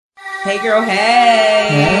Hey girl, hey.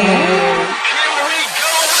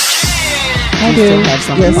 I do have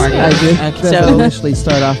slumber party. I do. So Initially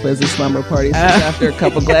start off as a slumber party. So after a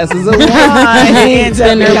couple glasses of wine, and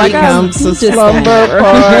then there becomes a slumber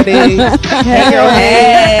party. Hey girl,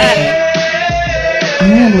 hey. I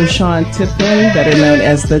am LaShawn Tiffin, better known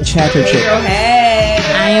as the Chatter Hey Chick. girl, hey.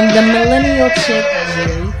 I am the millennial chick,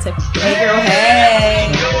 Jerry Tiffany. Hey girl, hey.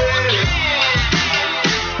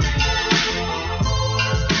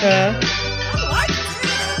 I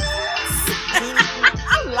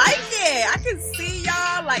like it. I can see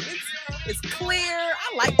y'all. Like it's clear.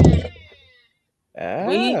 I like it.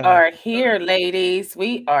 We are here, ladies.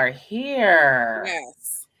 We are here.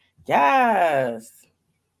 Yes. Yes.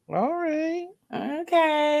 All right.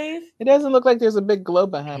 Okay. It doesn't look like there's a big glow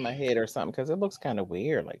behind my head or something because it looks kind of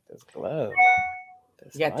weird, like this glow.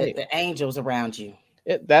 You got the angels around you.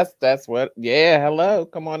 That's what. Yeah. Hello.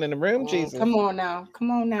 Come on in the room, Jesus. Come on now. Come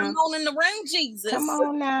on now. Come on in the room, Jesus. Come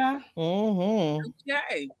on now. Mm-hmm.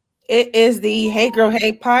 Okay. It is the Hey Girl,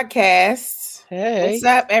 Hey podcast. Hey. What's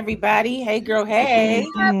up, everybody? Hey Girl, hey.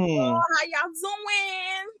 Mm. How y'all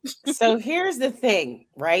doing? So here's the thing,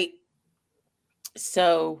 right?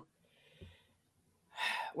 So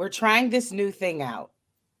we're trying this new thing out.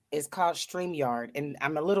 It's called StreamYard, and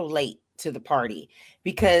I'm a little late to the party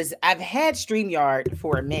because I've had StreamYard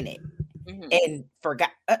for a minute and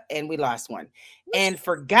forgot, and we lost one and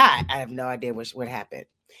forgot. I have no idea what happened.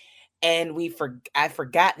 And I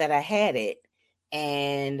forgot that I had it,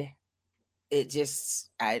 and it just,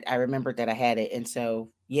 I remembered that I had it. And so,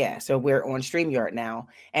 yeah, so we're on StreamYard now,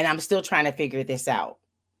 and I'm still trying to figure this out.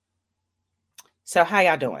 So how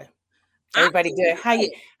y'all doing? Everybody good? How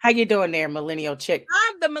you doing there, millennial chick?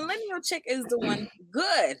 The millennial chick is doing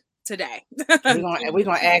good today. We're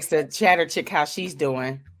gonna ask the chatter chick how she's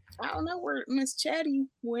doing. I don't know where Miss Chatty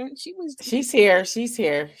went. She's here. She's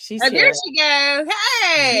here. She's here. There she goes.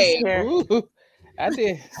 Hey. Ooh, I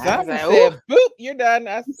did. I was Something like, said, "Boop, you're done."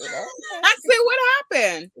 I said, I said, what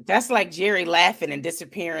happened? That's like Jerry laughing and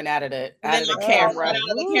disappearing out of the Camera. camera.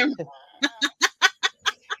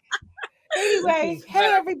 Anyway,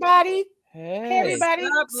 hey everybody. Hey everybody.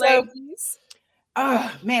 So,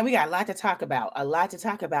 oh man, we got a lot to talk about.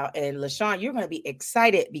 And LaShawn, you're going to be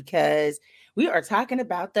excited because we are talking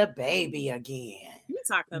about the baby again. We're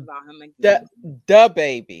talking about him again. The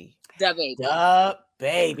baby. The baby. The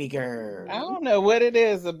baby girl. I don't know what it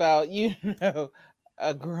is about, a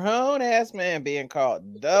grown ass man being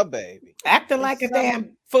called the baby. Acting like a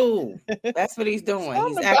damn fool. That's what he's doing.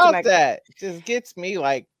 Something He's acting like that just gets me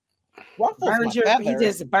like, he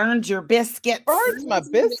just burns your biscuits. Burns my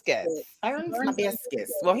biscuits. Burns my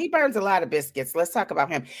biscuits. Well, he burns a lot of biscuits. Let's talk about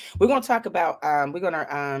him. We're going to talk about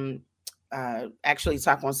actually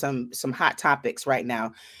talk on some hot topics right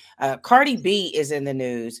now. Cardi B is in the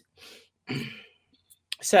news.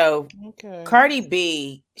 So Cardi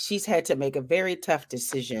B, she's had to make a very tough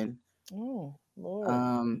decision. Oh,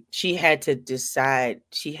 Lord. She had to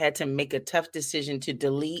make a tough decision to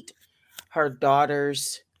delete her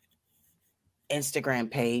daughter's Instagram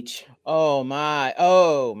page. Oh my.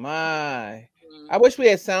 I wish we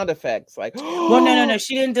had sound effects like well, no.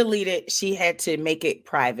 She didn't delete it. She had to make it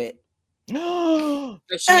private. Yeah.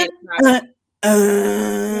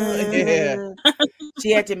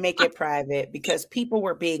 She had to make it private because people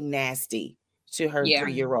were being nasty to her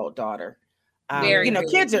 3-year-old daughter.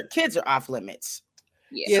 Kids are off limits.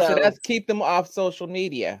 Yeah, so let's keep them off social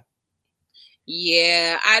media.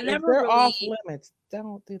 Yeah, they're off limits.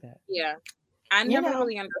 Don't do that. Yeah. I never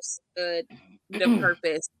really understood the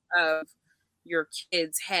purpose of your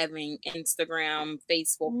kids having Instagram,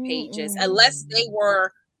 Facebook pages, unless they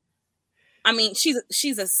were. I mean, she's a,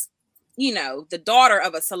 the daughter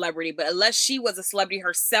of a celebrity, but unless she was a celebrity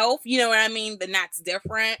herself, you know what I mean, then that's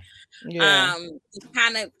different. Yeah.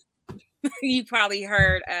 You probably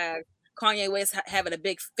heard Kanye West having a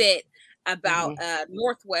big fit about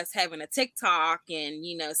Northwest having a TikTok and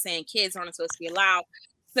saying kids aren't supposed to be allowed.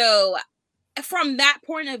 So from that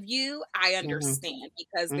point of view, I understand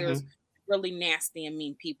because there's really nasty and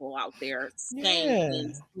mean people out there saying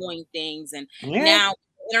things, doing things, and now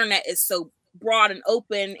the internet is so broad and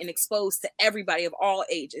open and exposed to everybody of all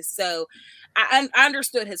ages. So I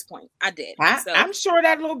understood his point. I did. I'm sure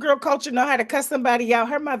that little girl culture know how to cuss somebody out.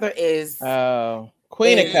 Her mother is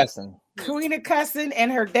queen of cussing. Queen of cussing,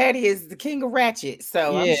 and her daddy is the king of ratchet.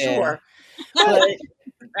 So I'm sure.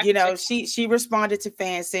 But she responded to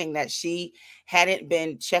fans saying that she hadn't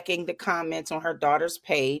been checking the comments on her daughter's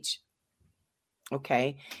page.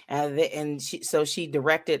 Okay. She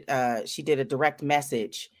did a direct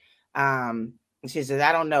message. She says,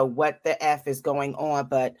 I don't know what the F is going on,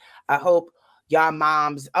 but I hope y'all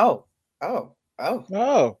moms. Oh, Oh, oh.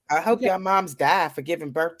 Oh, I hope yeah. your moms die for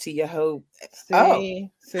giving birth to your whole. Oh,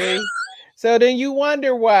 See. So then you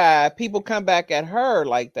wonder why people come back at her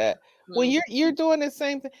like that when Mhm. you're doing the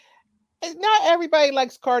same thing. Not everybody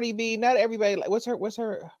likes Cardi B. Not everybody like what's her boyfriend's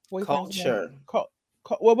name? culture.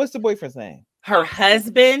 Well, what's the boyfriend's name? Her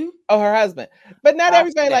husband, Oh, her husband. But not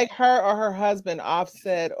everybody Offset. like her or her husband,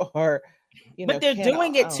 Offset, or But they're Ken.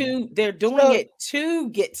 doing it to. They're doing So it to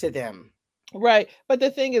get to them. right, but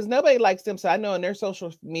the thing is, nobody likes them. So I know in their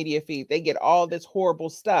social media feed they get all this horrible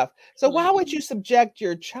stuff. So why would you subject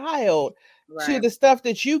your child to Right. the stuff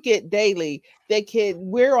that you get daily that can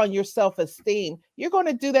wear on your self-esteem? You're going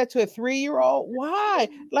to do that to a 3-year-old? Why?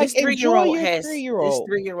 Like, This enjoy three-year-old your has this 3-year-old.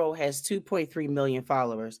 three-year-old has 2.3 million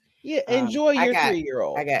followers. Yeah, enjoy I your got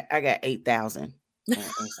 3-year-old. I got 8,000 on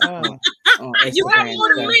Oh. on You have Instagram.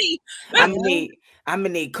 more than So me. I'm gonna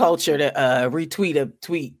need culture to retweet a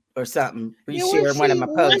tweet or something, Yeah, reshare one of my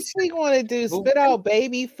what's posts. she going to do? Spit out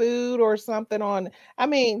baby food or something on? I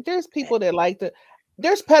mean, there's people that like to.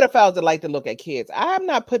 There's pedophiles that like to look at kids. I'm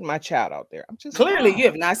not putting my child out there. I'm just Clearly, not. you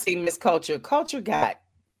have not seen Miss Culture. Culture got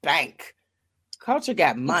bank. Culture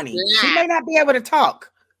got money. She Flat. may not be able to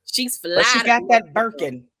talk, She's but she flat. got that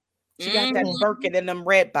Birkin. She got that Mhm. Birkin and them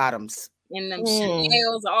red bottoms, And them Mm.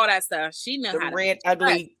 Chanel's, all that stuff. She know how them to red dress.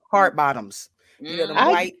 ugly hard bottoms. You know them I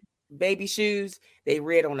white baby shoes. They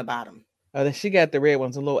red on the bottom. She got the red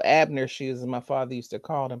ones, the little Abner shoes, as my father used to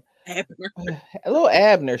call them. Mhm. Little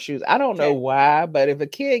Abner shoes. I don't know Okay. why, but if a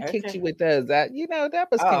kid kicked Okay. you with those, that that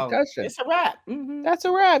was Oh, concussion. it's a wrap. Mm-hmm. That's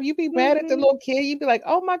a wrap. You be mad at the Mhm. little kid. You be like,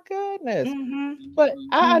 "Oh my goodness!" Mm-hmm. But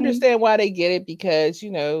I Mhm. understand why they get it because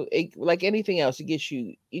it, like anything else, you get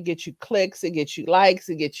you clicks, it gets you likes,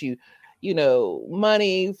 it gets you,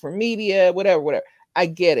 money for media, whatever. I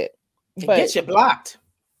get it, It but gets you blocked.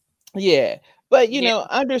 yeah, but Yeah.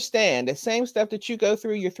 understand the same stuff that you go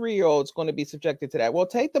through. Your 3-year-old is going to be subjected to that. Well,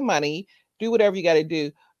 take the money, do whatever you got to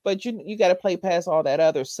do, but you got to play past all that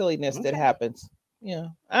other silliness that Okay. happens. I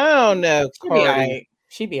don't know, She be all Cardi, right.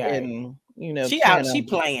 She be all right. and She out. Kenna. She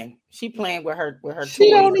playing. She playing with her She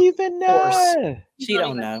toys. don't even Horse. know. She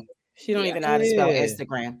don't know. She don't Yeah. even know how to spell Yeah.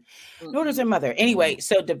 Instagram. Nor does her mother. Anyway,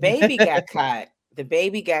 so the baby got caught. The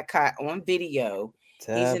baby got caught on video.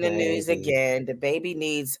 He's in the news Baby. again. The baby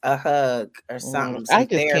needs a hug or something, I some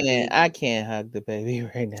just therapy. can't. I can't hug the baby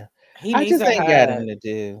right now. He I needs just a ain't got hug. him to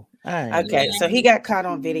do. I ain't Okay, got so him. he got caught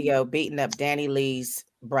on video beating up Danny Lee's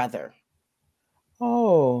brother.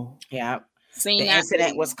 Oh. Yeah. Seen The that incident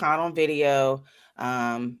video. was caught on video.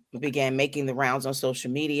 Began making the rounds on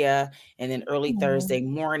social media, and then early Thursday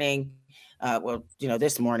morning,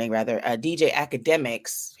 this morning rather, DJ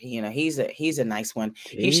Academics, he's a nice one.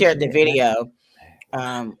 He shared the DJ video,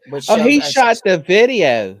 which Oh, shows he us. shot the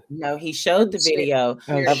video. No, he showed the shit. video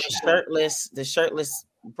Oh, of shit. the shirtless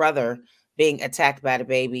brother being attacked by the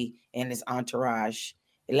baby and his entourage.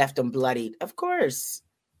 It left him bloodied. Of course.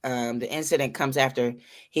 The incident comes after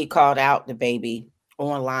he called out the baby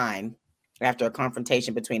online after a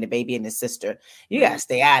confrontation between the baby and his sister. You gotta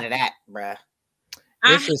stay out of that, bruh.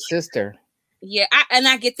 It's his sister. Yeah,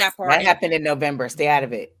 I get that part. That happened in November. Stay out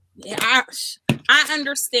of it. Yeah, I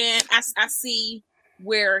understand. I see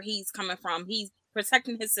where he's coming from. He's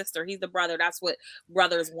protecting his sister. He's the brother. That's what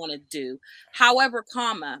brothers want to do. However,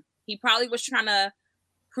 he probably was trying to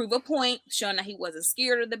prove a point, showing that he wasn't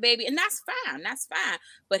scared of the baby, and that's fine. That's fine.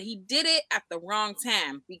 But he did it at the wrong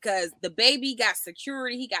time because the baby got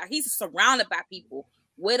security. He's surrounded by people.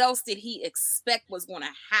 What else did he expect was going to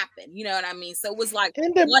happen? You know what I mean? So it was like,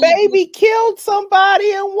 And the baby killed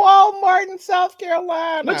somebody in Walmart in South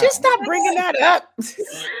Carolina. But just stop bringing that up.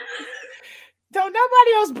 Don't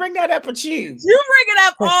nobody else bring that up but you. You bring it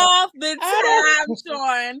up all the time,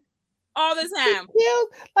 Sean. All the time.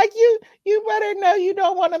 Like you better know you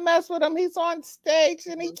don't want to mess with him. He's on stage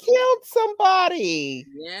and he killed somebody.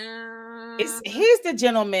 Yeah. He's the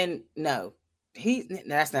gentleman. No,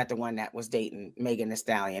 that's not the one that was dating Megan Thee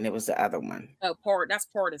Stallion. It was the other one. Oh, that's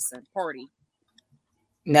Partisan. Party.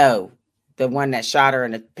 No, the one that shot her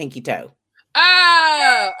in the pinky toe.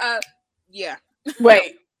 Oh, yeah.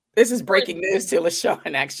 Wait, this is breaking news to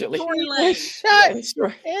LaShawn, actually. Tory Lanez. Shot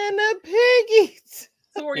in the piggies.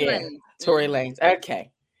 Tory Lanez. Tory Lanez.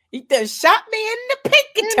 Okay. He done shot me in the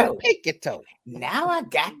pinky toe. Now I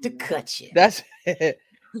got to cut you. That's it.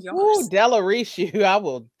 Ooh, Della Reese, I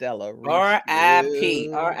will Della Reese.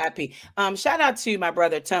 R.I.P. R.I.P. Shout out to my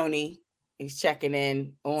brother Tony. He's checking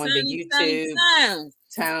in on the YouTube.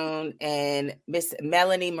 Tone and Miss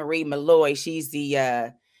Melanie Marie Malloy. She's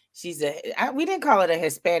the We didn't call it a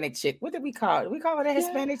Hispanic chick. What did we call it? Did we call it a Yeah.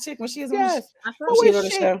 Hispanic chick when she was on Yes. I Who thought she is on the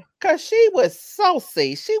she? show? Because she was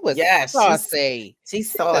saucy. She was Yes, saucy. she's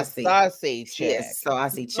She's a saucy. saucy She is chick.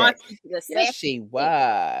 saucy Saucy chick. to the Yes, sassy she chick.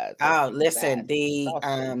 was. Oh, She's listen, that the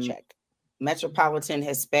saucy chick. Metropolitan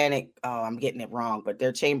Hispanic, I'm getting it wrong, but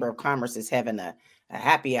their Chamber of Commerce is having a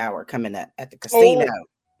happy hour coming up at the casino.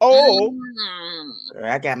 Oh, Mm.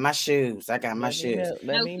 I got my shoes. let me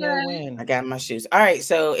know Okay. I when. got my shoes. All right,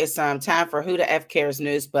 so it's time for Who the F Cares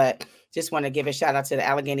news, but just want to give a shout out to the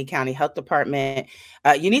Allegheny County Health Department.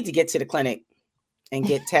 You need to get to the clinic and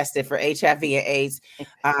get tested for HIV and AIDS.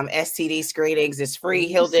 STD screenings is free. You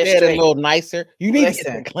Hill said it a District. little nicer. You need to get to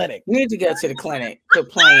Listen, the clinic. you need to go to the clinic. Quit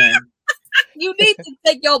playing. You need to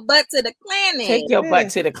take your butt to the clinic. Take your butt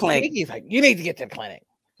to the clinic. Nikki's like, you need to get to the clinic.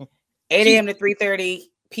 8 a.m. to 3:30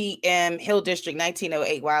 p.m. Hill District,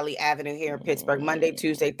 1908 Wiley Avenue here in Pittsburgh. Monday,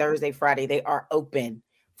 Tuesday, Thursday, Friday. They are open.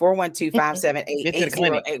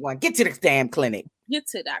 412-578-8081. Get to the damn clinic. Get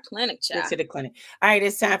to that clinic, child. Get to the clinic. All right,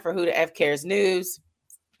 it's time for Who the F Cares news.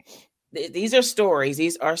 These are stories.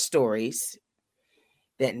 These are stories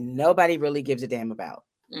that nobody really gives a damn about.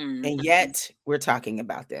 And yet we're talking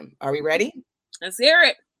about them. Are we ready? Let's hear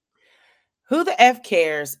it. Who the F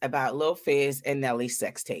cares about Lil Fizz and Nelly's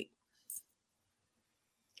sex tape?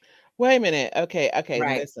 Wait a minute. Okay.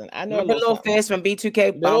 Right. Listen, I know Remember Lil Fizz from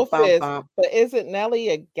B2K? Lil Bum, Fizz, bum. but isn't Nelly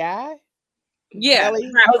a guy? Yeah. Nelly?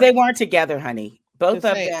 Oh, they weren't together, honey. Both Just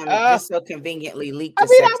of saying, them just so conveniently leaked. I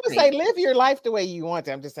the mean, I sex would tape. say live your life the way you want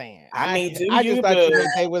to. I'm just saying. I mean, do I you, just thought boo.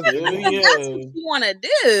 they was. If that's what you want to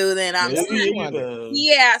do, then I'm Do saying. you, boo.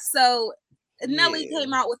 Yeah, so Nelly Yeah.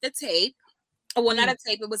 came out with a tape. Well, not a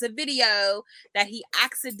tape. It was a video that he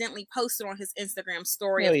accidentally posted on his Instagram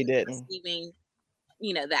story. No, of he him didn't. Receiving,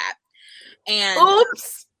 that. And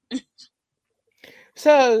Oops.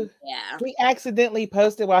 So yeah, he accidentally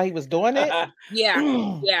posted while he was doing it.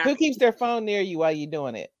 yeah, yeah. Who keeps their phone near you while you're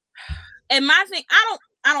doing it? And my thing, I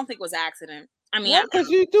don't think it was an accident. I mean, Because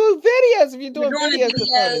you do videos. If you're doing doing a videos, the phone is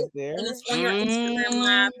video there. and it's on your Instagram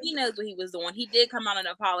live. He knows what he was doing. He did come out and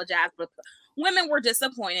apologize, but women were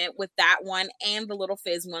disappointed with that one and the Little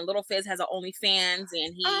Fizz one. Little Fizz has an OnlyFans,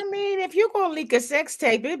 and he. I mean, if you're gonna leak a sex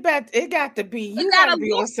tape, it got to be you gotta gotta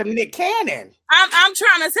be on some Nick Cannon. I'm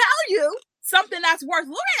trying to tell you something that's worth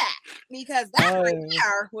looking at, because that right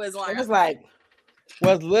there was like. It was like,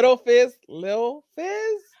 was Little Fizz Lil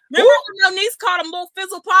Fizz? Remember when your niece called him Little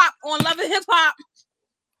Fizzle Pop on Love and Hip Hop?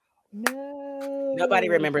 No. nobody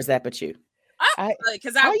remembers that but you.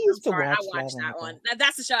 Because I used to I watch watched Love and that Hip one. Hop.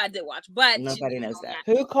 That's the show I did watch, but Nobody knows that.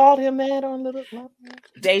 Who called him that on Little Love?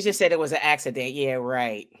 Deja said it was an accident. Yeah,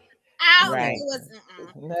 right. Right. Right. It was,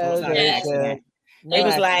 No, It was not an they accident. no It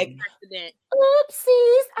was accident. like, accident.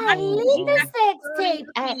 oopsies, I leaked the sex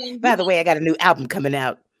tape. By the way, I got a new album coming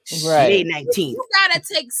out Right. May 19th. You gotta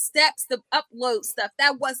take steps to upload stuff.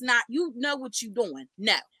 That was not. You know what you're doing.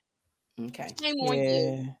 No, Okay. shame on you.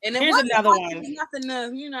 Yeah. And it Here's wasn't another like one. it was nothing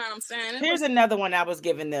to, you know what I'm saying? It Here's was- another one I was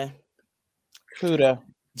given the Kuda.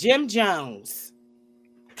 Jim Jones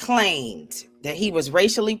claimed that he was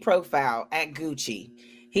racially profiled at Gucci.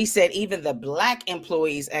 He said even the black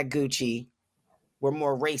employees at Gucci were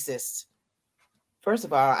more racist. First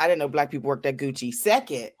of all, I didn't know black people worked at Gucci.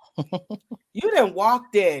 Second, you done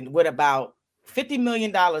walked in with about $50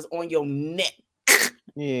 million on your neck.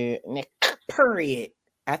 Yeah. Nick. Period.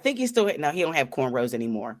 I think he still no, he don't have cornrows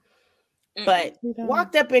anymore. Mm-mm. But He don't.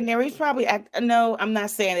 walked up in there. He's probably no, I'm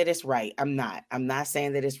not saying that it's right. I'm not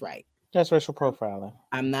saying that it's right. That's racial profiling.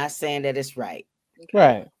 I'm not saying that it's right.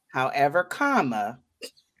 Right. However,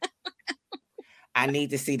 I need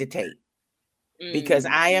to see the tape because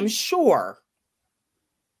I am sure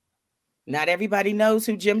not everybody knows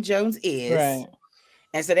who Jim Jones is. Right.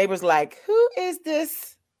 And so they was like, who is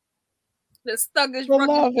this? the thuggish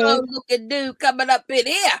Beloved. looking dude coming up in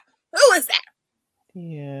here. Who is that?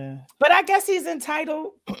 Yeah. But I guess he's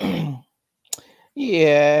entitled.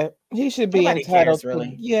 Yeah, he should be Nobody entitled. cares,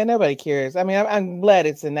 really. Yeah, nobody cares. I mean, I'm glad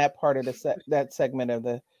it's in that part of the that segment of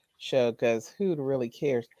the show because who really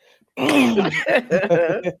cares?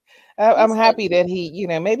 I'm happy that he,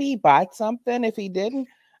 maybe he bought something. If he didn't,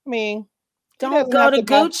 I mean, he Don't doesn't go have to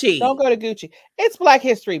buy- Gucci. Don't go to Gucci. It's Black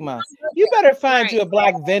History Month. You better find you a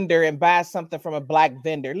black vendor and buy something from a black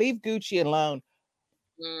vendor. Leave Gucci alone,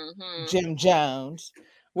 Mhm. Jim Jones.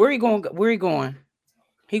 Where he going?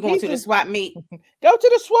 He going He's to the just- swap meet. Go to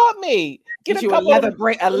the swap meet. Get you a couple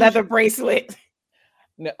of- leather bracelet.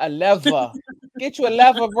 No, a leather. Get you a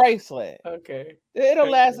leather bracelet. Okay. It'll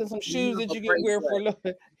Okay. last in some shoes that Leather you get wear for a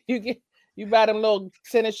bracelet. little. You buy them little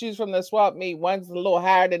tennis shoes from the swap meet. One's a little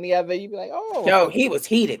higher than the other. You be like, oh, Yo, he was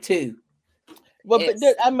heated too. But It's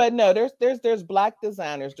I mean, no, there's black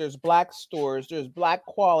designers, there's black stores, there's black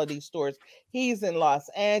quality stores. He's in Los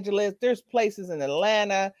Angeles. There's places in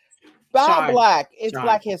Atlanta. Buy Sean, black. It's Sean,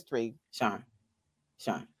 Black History. Sean,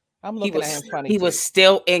 Sean. I'm He looking at was him funny he too. was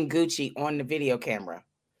still in Gucci on the video camera.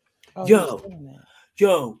 Oh, he was Yo, doing that.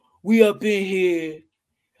 yo, we up in here.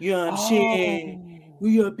 You know what I'm saying? Oh.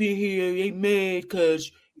 We up in here. They mad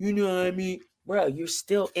because you know what I mean, bro. You're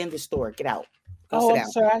still in the store. Get out. Go Oh, sit I'm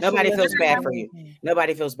down. sorry. I should Nobody have feels listened bad to for you. him.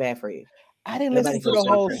 Nobody feels bad for you. I didn't Nobody listen to feels the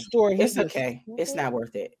bad whole for you. story. He It's just- okay. It's not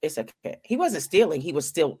worth it. It's okay. He wasn't stealing. He was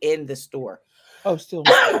still in the store. Oh, still.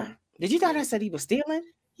 Did you thought I said he was stealing?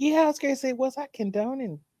 Yeah, I was gonna say, was I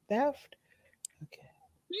condoning theft? Okay.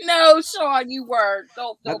 no, Sean, you were.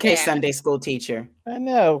 Don't feel Okay, bad. Sunday school teacher. I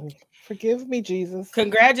know. Forgive me, Jesus.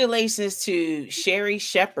 Congratulations to Sherry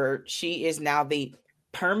Shepard. She is now the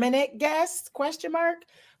permanent guest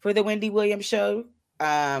for the Wendy Williams show.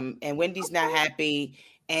 And Wendy's not happy.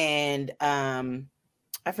 And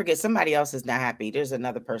I forget, somebody else is not happy. There's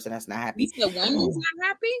another person that's not happy. You said Wendy's not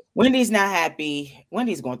happy? Wendy's not happy.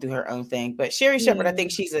 Wendy's going through her own thing. But Sherry Shepard, I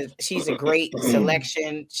think she's a great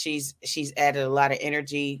selection. She's added a lot of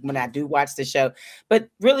energy when I do watch the show. But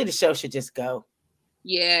really, the show should just go.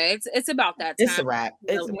 Yeah, it's about that time. It's a wrap.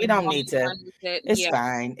 We don't need to. It's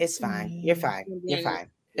fine. It's fine. You're fine. You're fine.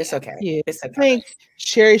 It's okay. Yeah. It's I okay. think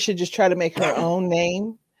Sherry should just try to make her own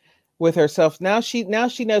name with herself. Now she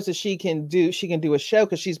knows that she can do a show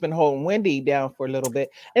because she's been holding Wendy down for a little bit,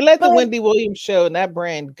 and let the Wendy Williams show and that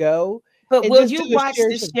brand go. But and will just you do a watch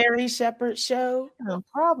the Sherry- Sherry Shepard show? No,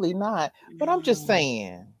 probably not. But I'm just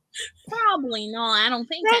saying, Probably not. I don't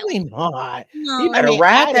think probably not. No. You better I mean,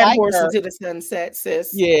 ride I that like horse her. into the sunset,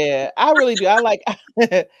 sis. Yeah, I really do. I like.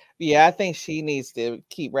 Yeah, I think she needs to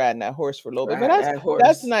keep riding that horse for a little bit. But Ride that horse.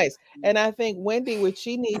 that's nice. And I think Wendy, what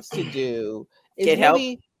she needs to do is Get help.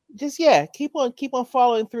 really just keep on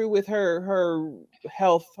following through with her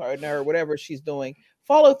health or whatever she's doing.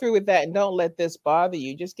 Follow through with that and don't let this bother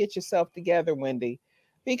you. Just get yourself together, Wendy.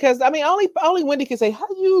 Because I mean, only Wendy can say, "How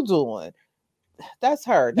you doing?" That's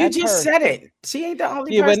her. You That's just her. said it. She ain't the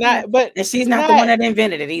only Yeah, person. And she's not the one that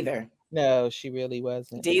invented it either. No, she really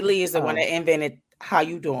wasn't. D. Lee is the one that invented "How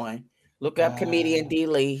you doing." Look up comedian D.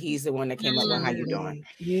 Lee. He's the one that came up with "How you doing."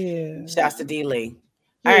 Yeah. Shouts to D. Lee.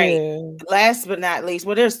 All right. Last but not least,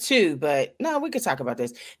 well, there's two, but no, we could talk about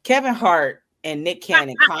this. Kevin Hart and Nick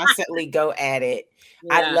Cannon constantly go at it.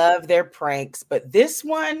 Yeah. I love their pranks, but this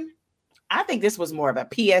one, I think this was more of a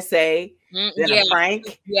PSA than a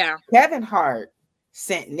prank. Yeah. Kevin Hart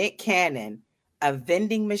sent Nick Cannon a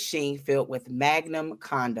vending machine filled with Magnum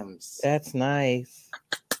condoms. That's nice.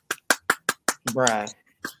 Bruh.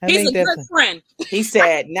 He's a good friend. He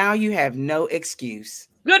said, now you have no excuse.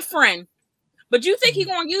 Good friend. But you think he's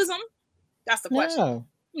gonna use them? That's the question.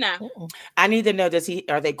 No. I need to know,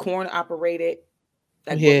 are they corn operated?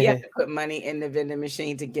 Like, Yeah. you have to put money in the vending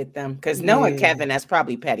machine to get them. Because knowing Kevin, that's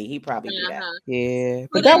probably petty. He probably do that. Yeah.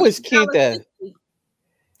 But that was cute though.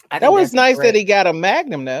 That was nice that he got a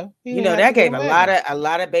Magnum though. You know, that gave a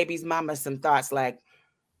lot of babies' mamas some thoughts like,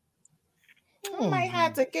 I might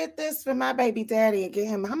have to get this for my baby daddy and get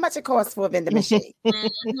him how much it costs for a vending machine.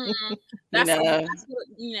 That's I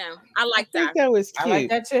like that. That was cute. I like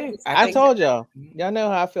that too. I told y'all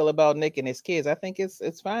know how I feel about Nick and his kids. I think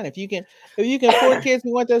it's fine if you can afford kids,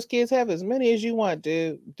 you want those kids, have as many as you want,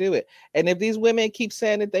 do it. And if these women keep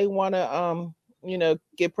saying that they want to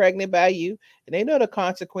get pregnant by you and they know the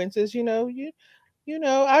consequences,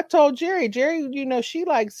 I told Jerry, she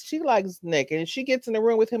likes Nick, and if she gets in the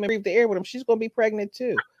room with him and breathe the air with him, she's gonna be pregnant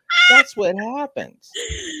too. That's what happens.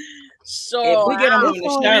 So if we get him on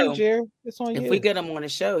the show, Jerry, it's on you. If we get him on the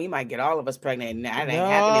show, he might get all of us pregnant. And that ain't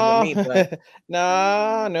happening with me. But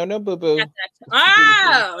no, boo boo.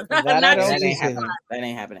 Oh, that ain't happening. That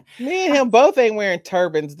ain't happening. Me and him both ain't wearing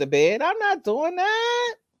turbans to bed. I'm not doing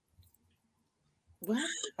that. What?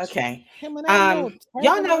 Okay.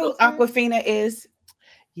 Y'all know who Awkwafina is?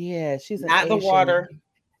 Yeah, she's not the water.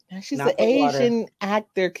 She's an Asian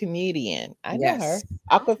actor comedian. I know her.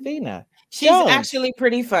 Awkwafina. She's actually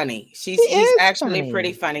pretty funny. She's actually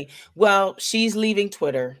pretty funny. Well, she's leaving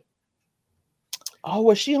Twitter. Oh,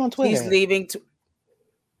 was she on Twitter?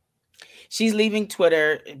 She's leaving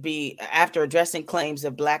Twitter after addressing claims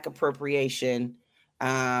of Black appropriation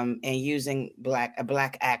and using a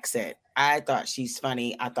Black accent. I thought she's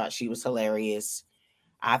funny. I thought she was hilarious.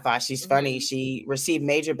 I thought she's funny. She received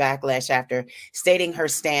major backlash after stating her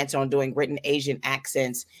stance on doing written Asian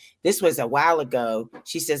accents this was a while ago.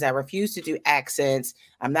 She says, I refuse to do accents.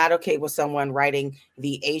 I'm not okay with someone writing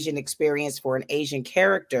the Asian experience for an Asian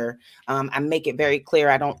character. I make it very clear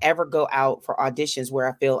I don't ever go out for auditions where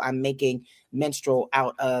I feel I'm making minstrel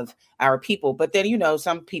out of our people. But then, you know,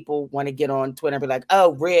 some people want to get on Twitter and be like,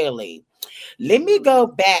 oh, really? Let me go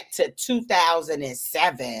back to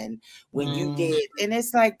 2007 when you did. And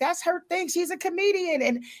it's like, that's her thing. She's a comedian.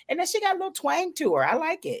 And then she got a little twang to her. I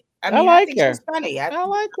like it. I mean, I think her. she's funny. I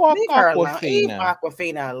like leave her alone. Leave Awkwafina.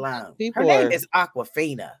 Awkwafina alone. People Her name are- is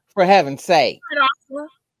Awkwafina. For heaven's sake.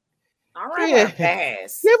 All Give right. her a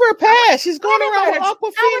pass. Give her a pass. She's going I around would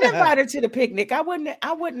with I would Awkwafina. invite her to the picnic. I would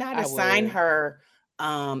not I assign would. her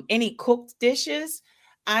any cooked dishes.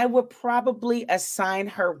 I would probably assign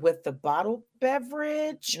her with the bottled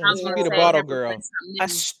beverage Yeah, she'd be the bottle girl.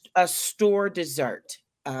 a store dessert.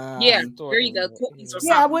 Yeah, there you go. Cookies or something.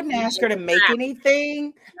 Yeah, I wouldn't ask her to make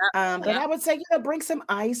anything, but Yep. I would say, bring some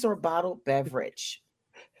ice or bottled beverage.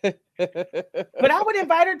 But I would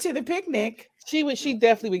invite her to the picnic. She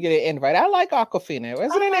definitely would get an invite. I like Awkwafina.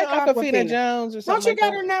 Wasn't her name like Awkwafina Awkwafina. Jones or Don't something? you got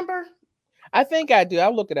like her number? I think I do.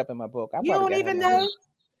 I'll look it up in my book. You don't even know?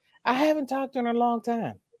 I haven't talked to her in a long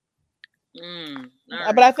time. All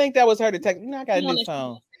But right. I think that was her to text. I got a You new wanna-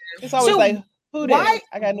 phone. It's always So like, who did? I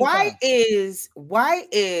got a new why phone.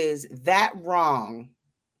 is that wrong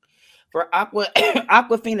for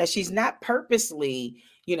Awkwafina? She's not purposely,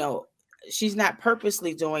 she's not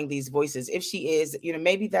purposely doing these voices. If she is,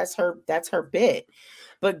 maybe that's her bit.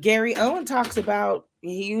 But Gary Owen talks about,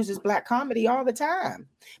 he uses black comedy all the time,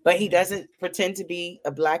 but he doesn't pretend to be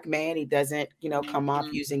a black man. He doesn't, come off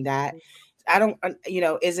using that. I don't,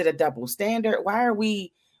 is it a double standard? Why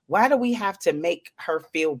do we have to make her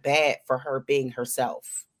feel bad for her being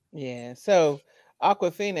herself? Yeah. So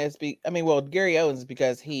Awkwafina is Gary Owens is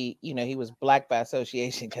because he was black by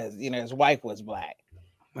association because his wife was black.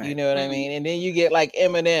 Right. You know what I mean? And then you get like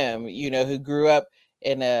Eminem, who grew up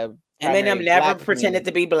in a Eminem never pretended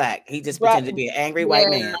to be black. He just pretended to be an angry white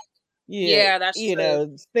man. Yeah, that's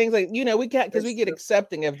true. Things like we can't because we get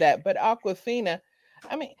accepting of that. But Awkwafina,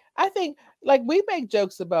 I think like we make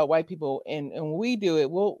jokes about white people, and we do it.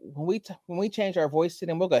 When we change our voice to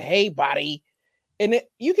them, we'll go, "Hey, body," and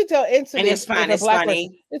you can tell instantly. And it's fun. It's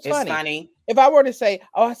funny. It's funny. If I were to say,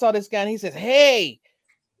 "Oh, I saw this guy," and he says, "Hey,"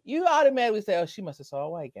 you automatically say, "Oh, she must have saw a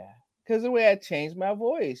white guy," because the way I changed my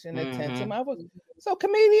voice and the tense of my voice. So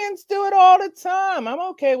comedians do it all the time. I'm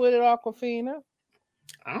okay with it, Awkwafina.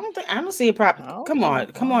 I don't see a problem. Come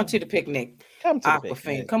on to the picnic. Come to Awkwafina. the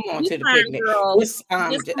picnic. Come on to the fine, picnic. girl. Just,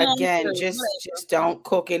 again, just don't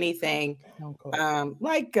cook anything. Don't cook.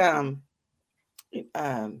 Like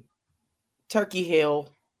Turkey Hill.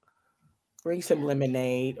 Bring some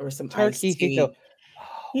lemonade or some Turkey iced tea. Hill.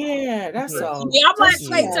 Yeah, that's all. Yeah, I might Just,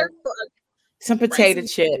 play yeah. turkey. Some potato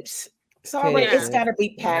chips. It's already. Yeah. It's got to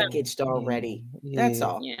be packaged already. That's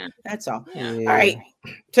all. Yeah. That's all. Yeah. All right.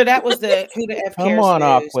 So that was the Who the F Come Cares on,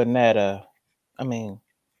 news. Aquanetta.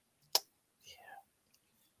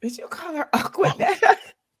 Did you call her Aquanetta?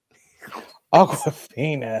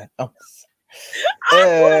 Aquafina. That's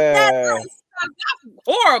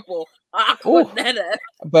horrible. Aquanetta.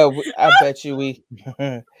 But I bet you we.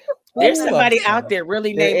 There's somebody out there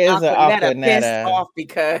really There named is a Aquanetta pissed Aquanetta. off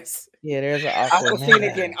because Yeah, there's an Aquafina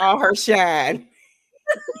Aquafina. getting all her shine.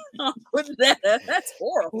 Aquanetta. That's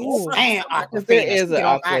horrible. Ooh. Man, There Aquafina. is she a get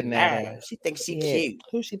on my Aquanetta. nerves. She thinks she Yeah. cute.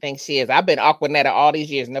 Who she thinks she is? I've been Aquanetta all these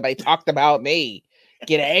years. Nobody talked about me.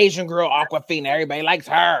 Get an Asian girl, Aquafina. Everybody likes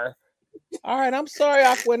her. All right, I'm sorry,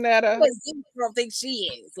 Aquanetta. What this girl thinks she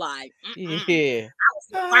is like. Yeah,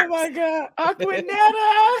 Oh my God,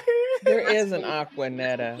 Aquanetta. there is an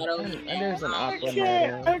Aquanetta. There's an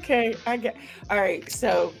Aquanetta. Okay, I get. All right,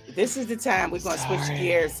 so this is the time we're going to switch Sorry.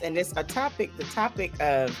 gears, and the topic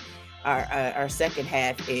of our second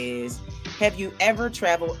half is: have you ever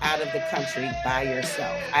traveled out of the country by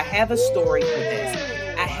yourself? I have a story for this.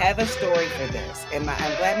 And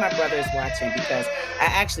I'm glad my brother is watching because I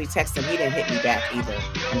actually texted him. He didn't hit me back either.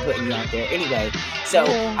 I'm putting you out there anyway. So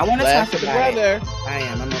I want to talk Blast about it. brother. I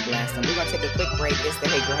am. I'm gonna blast them. We're gonna take a quick break. It's the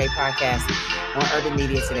Hey Girl Hey podcast on Urban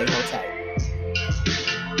Media Today. Hold tight.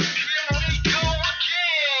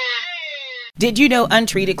 Did you know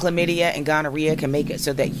untreated chlamydia and gonorrhea can make it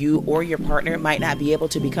so that you or your partner might not be able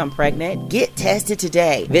to become pregnant? Get tested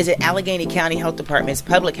today. Visit Allegheny County Health Department's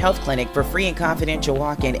public health clinic for free and confidential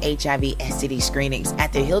walk-in HIV STD screenings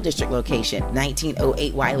at the Hill District location,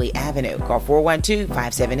 1908 Wiley Avenue. Call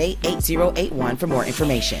 412-578-8081 for more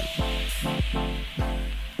information.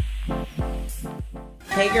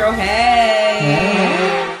 Hey girl,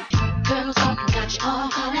 hey. Girls talking, got you all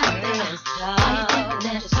caught out there. Why you thinking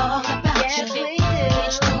that it's all about you?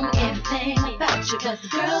 Bitch, don't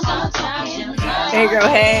Hey, girl.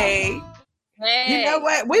 Hey. Hey. You know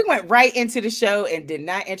what? We went right into the show and did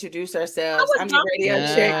not introduce ourselves. I'm your radio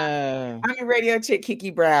chick. I'm your radio chick,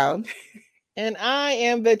 Kiki Brown. And I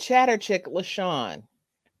am the chatter chick, LaShawn.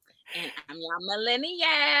 And I'm your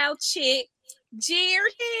millennial chick, Jeer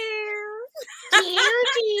here.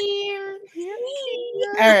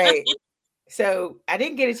 All right. So I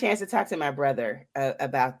didn't get a chance to talk to my brother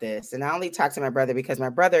about this. And I only talked to my brother because my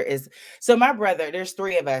brother is, there's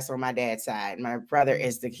 3 of us on my dad's side. My brother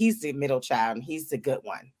he's the middle child and he's the good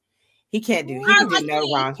one. He can do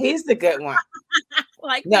no wrong. He's the good one.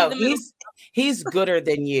 He's gooder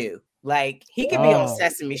than you. Like he could be on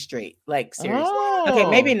Sesame Street. Like seriously. Okay,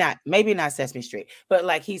 maybe not Sesame Street, but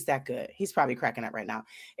like he's that good. He's probably cracking up right now.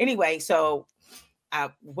 Anyway, so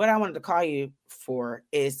what I wanted to call you for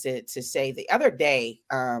is to say the other day,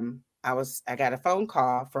 I got a phone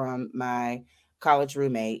call from my college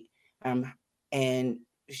roommate, and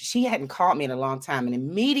she hadn't called me in a long time, and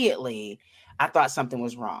immediately I thought something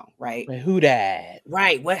was wrong. Right? Who died?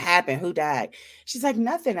 Right? What happened? Who died? She's like,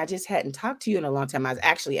 nothing. I just hadn't talked to you in a long time. I was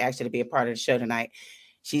actually asked her to be a part of the show tonight.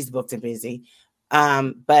 She's booked and busy,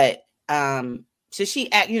 so she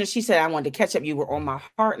said, I wanted to catch up. You were on my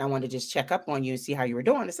heart and I wanted to just check up on you and see how you were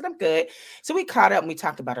doing. I said, I'm good. So we caught up and we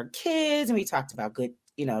talked about our kids and we talked about the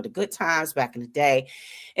good times back in the day.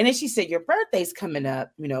 And then she said, your birthday's coming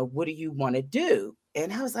up. What do you want to do?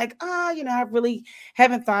 And I was like, I really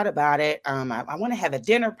haven't thought about it. I want to have a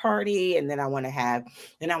dinner party and then I want to have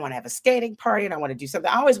a skating party and I want to do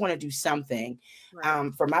something. I always want to do something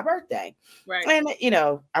for my birthday. Right.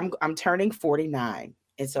 And, I'm turning 49.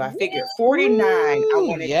 And so I figured 49,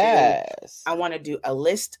 I want to do a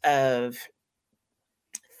list of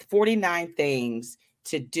 49 things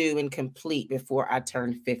to do and complete before I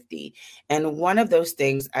turn 50. And one of those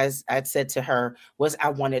things, as I said to her, was I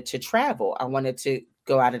wanted to travel. I wanted to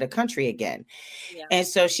go out of the country again. Yeah. And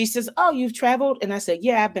so she says, oh, you've traveled? And I said,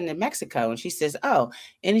 yeah, I've been to Mexico. And she says, oh,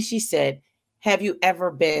 and she said, have you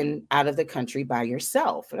ever been out of the country by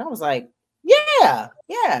yourself? And I was like, yeah.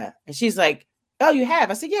 And she's like, oh, you have?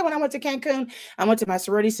 I said, yeah, when I went to Cancun, I went to my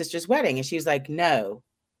sorority sister's wedding. And she was like, no,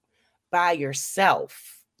 by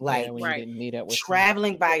yourself. Like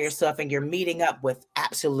traveling by yourself and you're meeting up with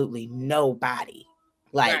absolutely nobody.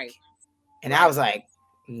 Like, and I was like,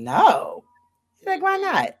 no. She's like, why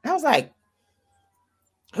not? I was like,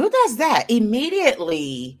 who does that?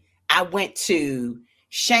 Immediately, I went to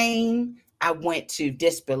shame. I went to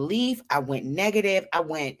disbelief. I went negative. I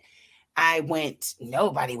went,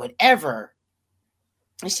 nobody would ever.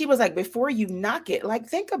 And she was like, before you knock it, like,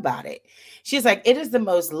 think about it. She's like, it is the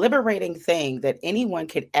most liberating thing that anyone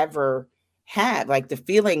could ever have. Like the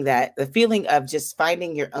feeling of just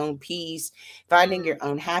finding your own peace, finding your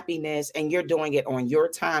own happiness, and you're doing it on your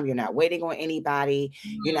time. You're not waiting on anybody.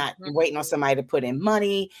 You're not waiting on somebody to put in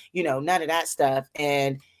money, none of that stuff.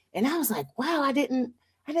 And I was like, wow, I didn't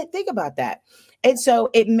think about that. And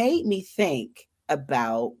so it made me think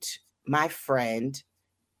about my friend,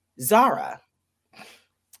 Zara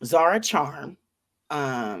Charm.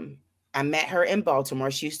 I met her in Baltimore.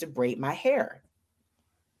 She used to braid my hair.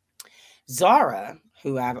 Zara,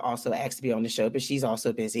 who I've also asked to be on the show, but she's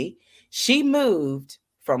also busy. She moved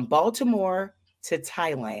from Baltimore to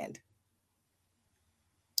Thailand.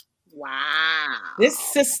 Wow. This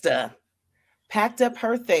sister packed up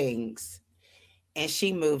her things and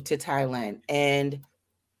she moved to Thailand. And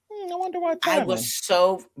I wonder why Thailand. I was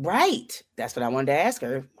so right. That's what I wanted to ask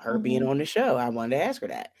her. Her being on the show, I wanted to ask her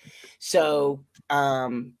that. So,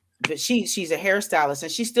 but she's a hairstylist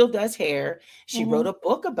and she still does hair. She wrote a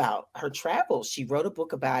book about her travels. She wrote a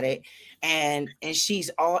book about it, and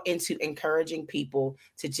she's all into encouraging people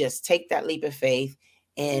to just take that leap of faith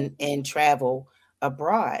and travel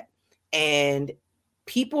abroad. And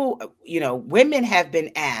people, women have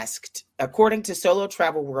been asked, according to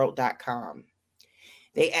solotravelworld.com,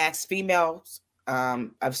 they asked females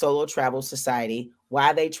of Solo Travel Society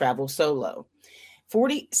why they travel solo.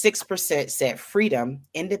 46% said freedom,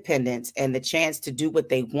 independence, and the chance to do what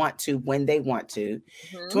they want to when they want to.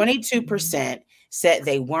 22% said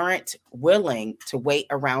they weren't willing to wait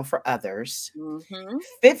around for others.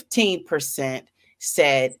 15%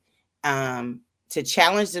 said to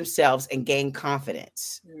challenge themselves and gain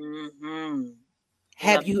confidence.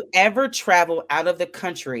 Have you ever traveled out of the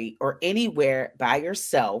country or anywhere by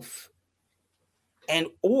yourself? And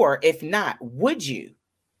or if not, would you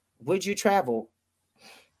travel?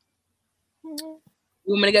 You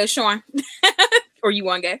want me to go, Sean? Or you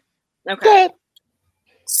want to go? Okay.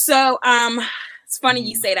 So it's funny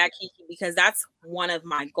you say that, Kiki, because that's one of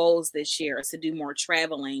my goals this year is to do more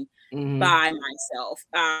traveling by myself.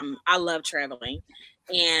 I love traveling.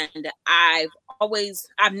 And I've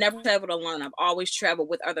never traveled alone. I've always traveled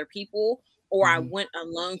with other people, or I went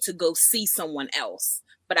alone to go see someone else.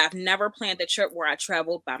 But I've never planned a trip where I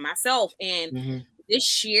traveled by myself. And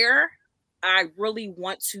this year, I really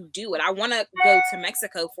want to do it. I want to go to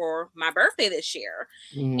Mexico for my birthday this year.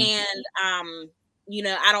 And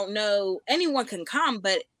I don't know, anyone can come,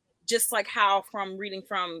 but just like how from reading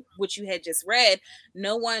from what you had just read,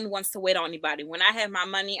 no one wants to wait on anybody. When I have my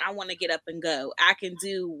money, I want to get up and go. I can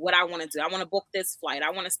do what I want to do. I want to book this flight.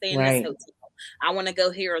 I want to stay in this hotel. I want to go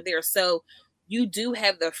here or there. So you do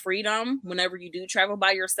have the freedom whenever you do travel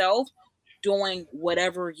by yourself, doing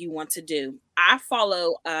whatever you want to do. I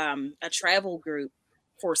follow a travel group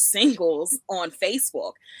for singles on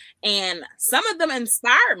Facebook, and some of them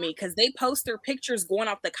inspire me because they post their pictures going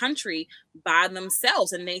out the country by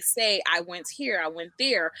themselves, and they say, I went here, I went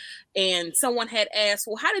there. And someone had asked,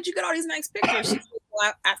 well, how did you get all these nice pictures? She said,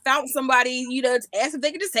 well, I found somebody, to ask if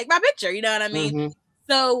they could just take my picture, you know what I mean?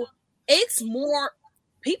 So it's more,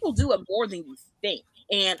 people do it more than you think.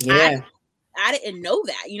 And I didn't know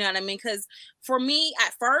that, you know what I mean? Because for me,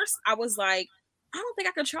 at first, I was like, I don't think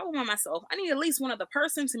I can travel by myself. I need at least one other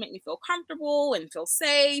person to make me feel comfortable and feel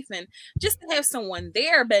safe and just to have someone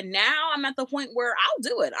there. But now I'm at the point where I'll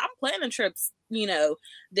do it. I'm planning trips,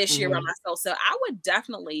 this year by myself. So I would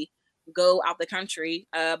definitely go out the country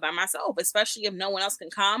by myself, especially if no one else can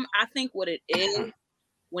come. I think what it is,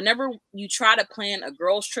 whenever you try to plan a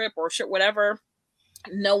girls trip or shit, whatever,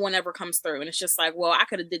 no one ever comes through. And it's just like, well, I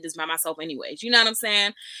could have did this by myself anyways. You know what I'm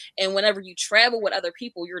saying? And whenever you travel with other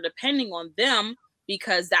people, you're depending on them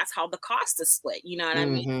because that's how the cost is split. You know what I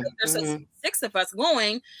mean? So there's 6 of us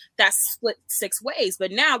going, that's split 6 ways.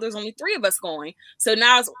 But now there's only 3 of us going. So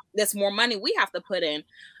now there's more money we have to put in.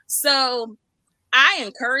 So I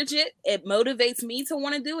encourage it. It motivates me to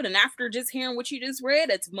want to do it. And after just hearing what you just read,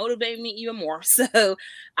 it's motivating me even more. So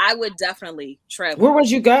I would definitely travel. Where would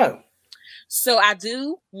you go? So I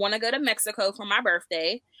do want to go to Mexico for my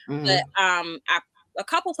birthday, but a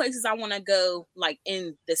couple places I want to go, like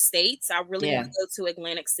in the States. I really want to go to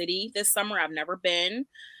Atlantic City this summer. I've never been.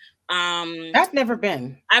 I've never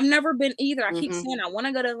been. I've never been either. I keep saying I want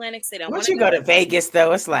to go to Atlantic City. Once you go to Vegas,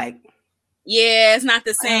 though, it's like, yeah, it's not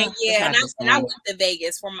the same. And I went to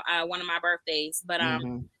Vegas for one of my birthdays, but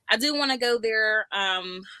I do want to go there.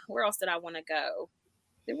 Where else did I want to go?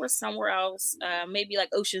 There was somewhere else, maybe like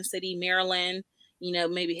Ocean City, Maryland,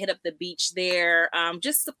 maybe hit up the beach there,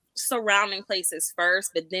 just surrounding places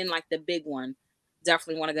first, but then like the big one,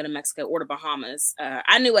 definitely want to go to Mexico or the Bahamas.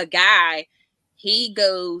 I knew a guy, he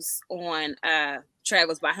goes on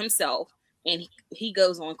travels by himself, and he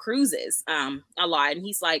goes on cruises a lot. And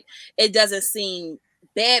he's like, it doesn't seem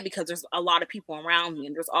bad because there's a lot of people around me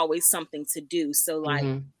and there's always something to do. So like,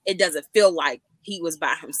 it doesn't feel like he was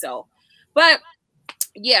by himself. But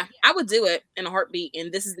yeah, I would do it in a heartbeat,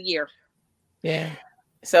 and this is the year. Yeah.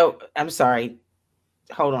 So I'm sorry.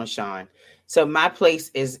 Hold on, Sean. So my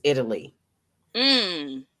place is Italy.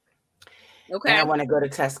 Okay. And I want to go to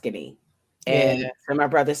Tuscany. And so my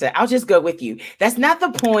brother said, I'll just go with you. That's not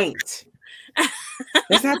the point.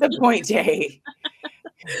 That's not the point, Jay.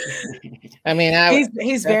 I mean,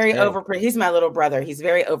 he's very he's my little brother. He's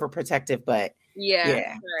very overprotective, but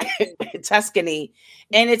yeah. Right. Tuscany.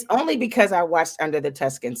 And it's only because I watched Under the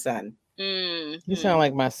Tuscan Sun. You sound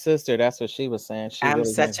like my sister. That's what she was saying. I'm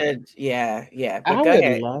really such a But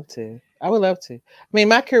I would love to. I would love to. I mean,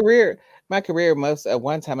 my career most at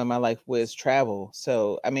one time in my life was travel.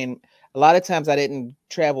 So I mean, a lot of times I didn't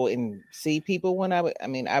travel and see people when I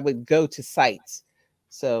would go to sites.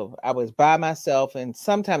 So I was by myself, and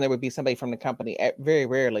sometimes there would be somebody from the company, very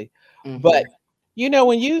rarely. But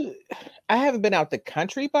I haven't been out the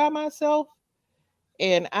country by myself,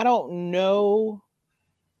 and I don't know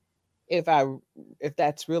if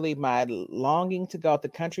that's really my longing to go out the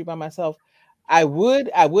country by myself. I would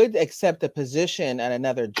accept a position at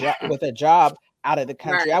another job with a job out of the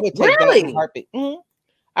country. I would take that in a heartbeat.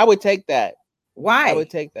 I would take that. Why? I would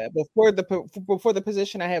take that before the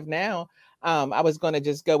position I have now. I was going to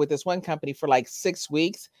just go with this one company for like 6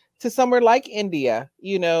 weeks to somewhere like India,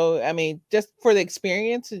 I mean, just for the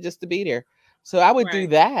experience and just to be there. So I would do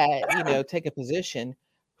that, take a position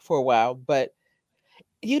for a while. But,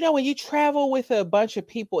 when you travel with a bunch of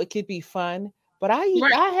people, it could be fun. But I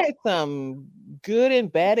had some good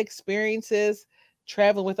and bad experiences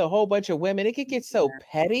traveling with a whole bunch of women. It could get so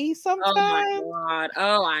petty sometimes. Oh my God.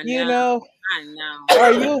 Oh, I know. I know.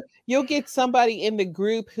 Or you'll get somebody in the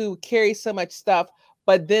group who carries so much stuff,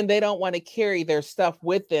 but then they don't want to carry their stuff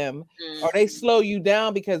with them, or they slow you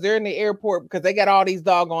down because they're in the airport because they got all these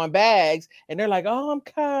doggone bags, and they're like, "Oh, I'm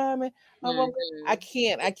coming." I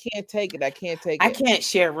can't take it. I can't take I it. can't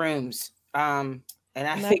share rooms. And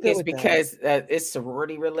I I'm not think good it's with that. because it's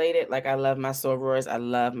sorority related. Like I love my sorors. I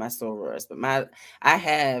love my sorors, but I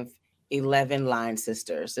have 11 line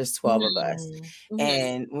sisters. There's 12 of us.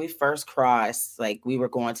 And when we first crossed, like we were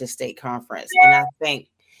going to state conference, and I think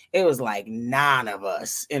it was like 9 of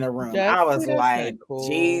us in a room. I was That's like, not cool.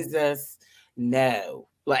 Jesus, no.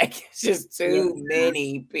 Like it's just too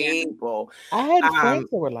many people. I had friends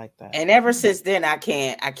that were like that. And ever since then, I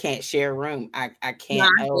can't share a room. I can't.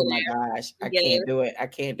 Oh my gosh, I can't do it. I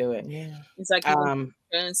can't do it. Yeah. It's like you want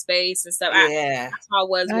your own space and stuff. Yeah, that's how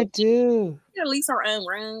it was. I do. At least our own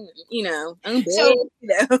room, own bed. So,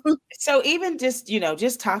 so even just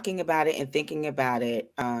just talking about it and thinking about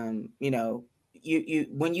it, you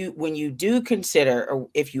when you do consider, or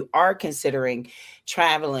if you are considering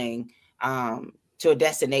traveling, to a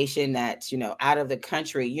destination that's out of the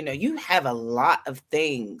country, you have a lot of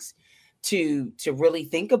things to really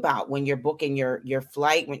think about when you're booking your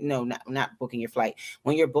flight. No, not booking your flight,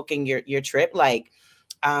 when you're booking your trip. Like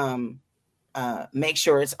make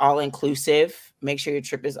sure it's all inclusive, make sure your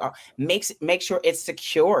trip is all make sure it's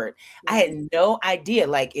secured. I had no idea,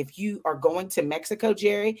 like if you are going to Mexico,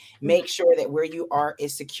 Jerry, make sure that where you are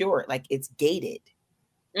is secured, like it's gated.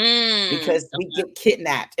 Because we get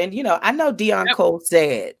kidnapped. And I know Dion Cole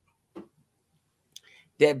said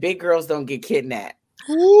that big girls don't get kidnapped.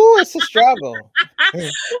 Ooh, it's a struggle.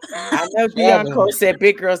 I know Dion Cole said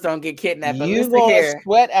big girls don't get kidnapped. But you gonna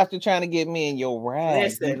sweat after trying to get me in your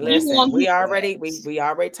rag. Listen. We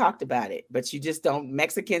already talked about it, but you just don't.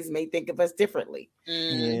 Mexicans may think of us differently.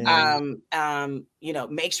 Make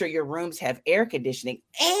sure your rooms have air conditioning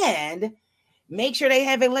and make sure they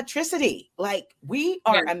have electricity. Like we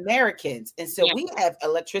are Americans, and so we have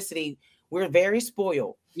electricity. We're very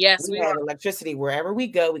spoiled. Yes, we have electricity wherever we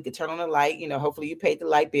go. We could turn on a light. Hopefully you paid the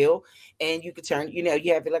light bill, and you could turn.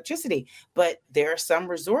 You have electricity. But there are some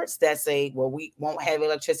resorts that say, "Well, we won't have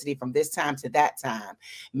electricity from this time to that time."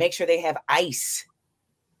 Make sure they have ice.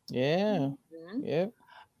 Yeah.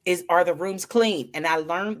 Are the rooms clean? And I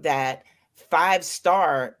learned that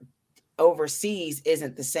 5-star overseas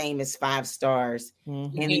isn't the same as 5 stars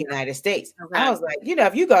in the United States. I was like,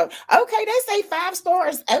 if you go, okay, they say 5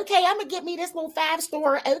 stars. Okay, I'm gonna get me this little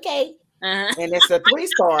 5-star. Okay. And it's a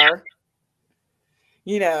 3-star,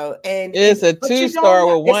 and it's a 2-star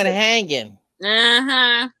with one hanging.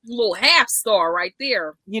 Little half-star right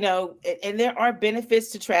there. And there are benefits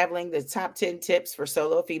to traveling. The top 10 tips for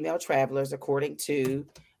solo female travelers, according to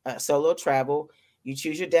Solo Travel. You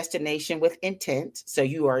choose your destination with intent. So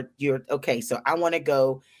you're okay. So I want to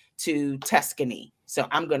go to Tuscany. So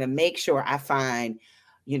I'm going to make sure I find,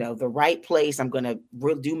 the right place. I'm going to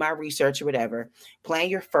do my research or whatever. Plan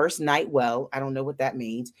your first night well. I don't know what that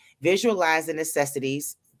means. Visualize the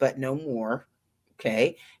necessities, but no more.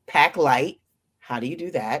 Okay. Pack light. How do you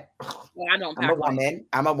do that? Well, I don't. I'm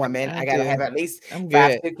a woman. I got to have at least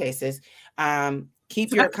 5 suitcases.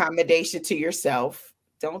 Keep your accommodation to yourself.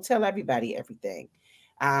 Don't tell everybody everything.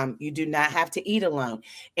 You do not have to eat alone.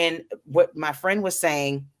 And what my friend was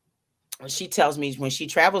saying, she tells me when she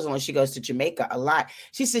travels and when she goes to Jamaica a lot,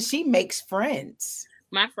 she says she makes friends.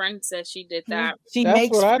 My friend said she did that. She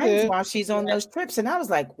makes friends while she's on those trips. And I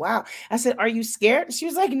was like, wow. I said, are you scared? She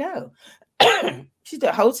was like, no. She said,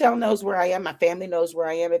 the hotel knows where I am. My family knows where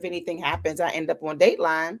I am. If anything happens, I end up on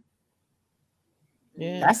Dateline.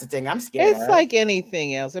 Yeah, that's the thing I'm scared of. It's like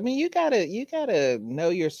anything else. I mean, you gotta know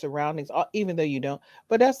your surroundings, even though you don't.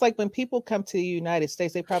 But that's like when people come to the United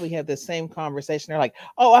States, they probably have the same conversation. They're like,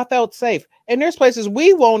 "Oh, I felt safe," and there's places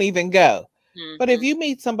we won't even go. But if you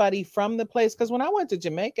meet somebody from the place, because when I went to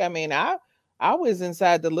Jamaica, I mean, I was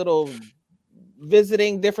inside the little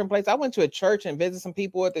visiting different places. I went to a church and visited some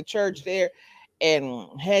people at the church there,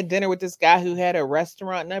 and had dinner with this guy who had a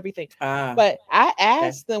restaurant and everything. But I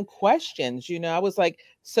asked them questions, I was like,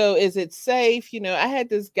 so is it safe? I had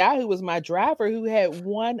this guy who was my driver who had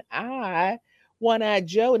one-eyed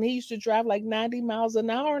Joe, and he used to drive like 90 miles an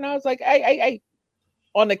hour. And I was like, hey,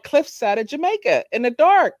 on the cliffside of Jamaica in the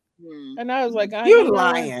dark. And I was like, you're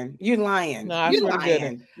lying. You're lying. No, I swear to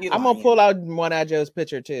goodness. I'm going to pull out One-Eyed Joe's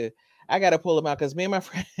picture too. I got to pull him out because me and my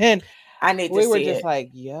friend, we were just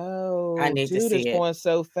like, yo, I need dude, to see it's going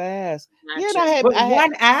so fast. Yeah, I had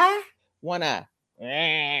one eye. One eye.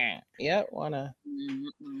 Yep, one eye.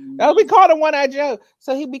 Oh, we called him One-Eyed Joe.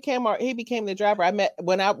 So he became the driver. I met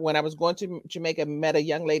when I was going to Jamaica, met a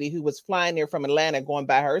young lady who was flying there from Atlanta, going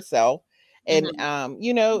by herself, and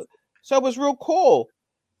so it was real cool.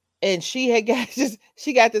 and she had got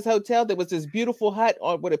she got this hotel that was this beautiful hut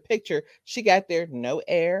on with a picture. She got there, no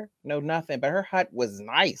air, no nothing, but her hut was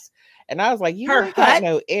nice. And I was like, you Her ain't got hut?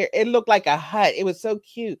 no air. It looked like a hut. It was so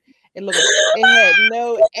cute. It had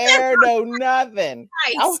no air, no nothing.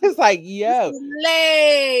 I Nice. was like, yo,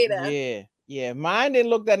 Laid. yeah, yeah. Mine didn't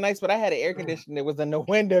look that nice, but I had an air conditioner that was in the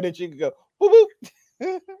window that you could go whoop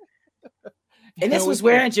whoop. And this was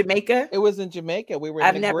where in Jamaica? It was in Jamaica. We were in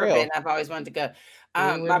I've the never grill. been. I've always wanted to go. We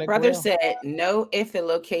were in My the brother grill. said, know if the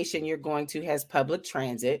location you're going to has public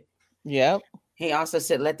transit. Yep. He also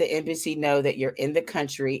said, let the embassy know that you're in the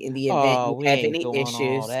country in the event Oh, you we have ain't any doing all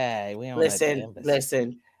issues. that. We don't let the embassy.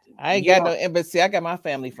 Listen. I ain't got no embassy. I got my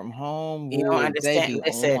family from Homewood. You don't understand.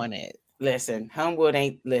 They be on it. Listen. Homewood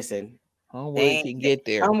ain't, listen. Homewood can get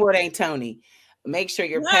there. Homewood ain't Tony. Make sure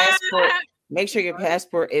your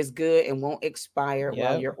passport is good and won't expire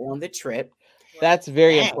while you're on the trip. That's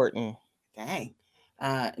very important. Dang.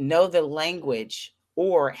 Know the language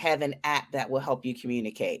or have an app that will help you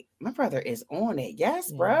communicate. My brother is on it.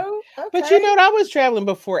 Yes, bro. Okay. But you know, I was traveling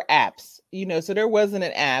before apps, so there wasn't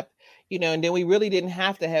an app, and then we really didn't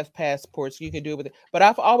have to have passports. You could do it with it. But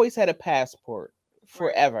I've always had a passport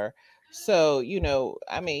forever. So,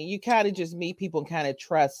 I mean, you kind of just meet people and kind of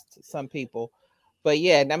trust some people. But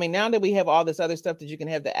yeah, I mean, now that we have all this other stuff that you can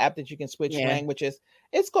have the app that you can switch languages,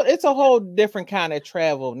 it's a whole different kind of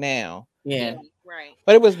travel now. Yeah. Right.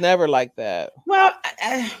 But it was never like that. Well,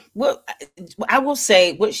 I will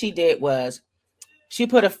say what she did was she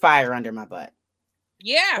put a fire under my butt.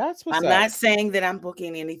 Yeah. That's what's I'm not saying that I'm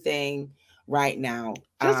booking anything right now.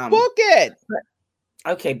 Just book it.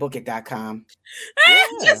 Okay, bookit.com.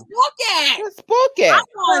 Just book it. Just book it.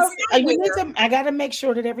 I gotta make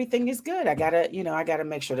sure that everything is good. I gotta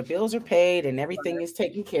make sure the bills are paid and everything is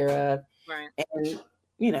taken care of. Right. And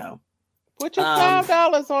put your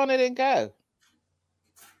 $5 on it and go.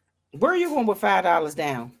 Where are you going with $5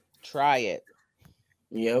 down? Try it.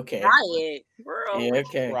 Yeah, okay. Try it. Girl. Yeah,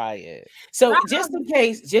 okay. Try it. So just in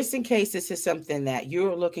case this is something that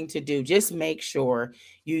you're looking to do, just make sure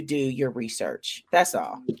you do your research. That's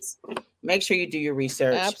all. Make sure you do your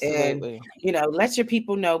research. Absolutely. And let your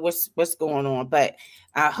people know what's going on. But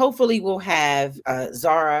hopefully we'll have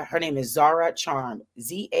Zara. Her name is Zara Charm.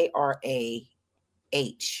 Zarah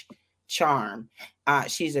Charm.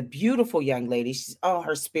 She's a beautiful young lady.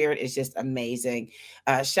 Her spirit is just amazing.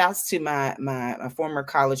 Shouts to my former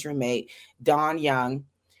college roommate, Dawn Young.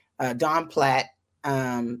 Dawn Platt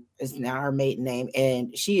is now her maiden name.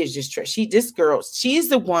 And she is just, she's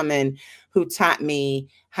the woman who taught me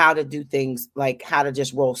how to do things, like how to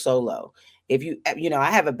just roll solo. If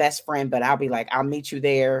I have a best friend, but I'll be like, I'll meet you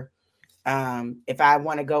there. If I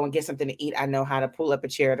want to go and get something to eat, I know how to pull up a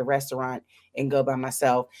chair at a restaurant and go by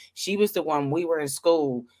myself. She was the one, we were in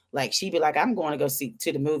school, like she'd be like, I'm going to go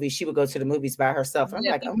to the movies. She would go to the movies by herself. I'm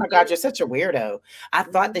like, oh my God, you're such a weirdo. I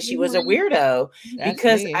thought that she was a weirdo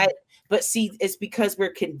because it's because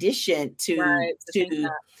we're conditioned to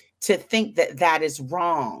think that is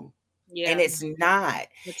wrong. Yeah. And it's not.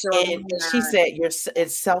 And she said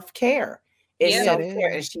it's self-care. It's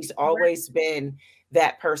self-care. And she's always been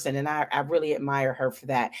that person. And I really admire her for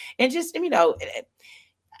that. And just,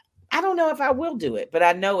 I don't know if I will do it, but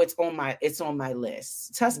I know it's on my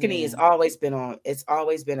list. Tuscany has always been a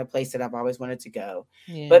place that I've always wanted to go.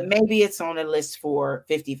 Yeah. But maybe it's on a list for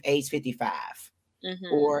 55.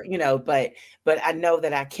 Mm-hmm. Or, but I know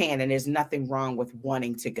that I can, and there's nothing wrong with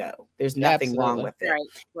wanting to go. There's nothing wrong with it. Right.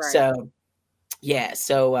 So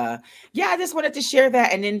I just wanted to share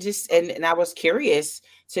that. And then and I was curious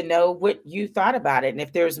to know what you thought about it. And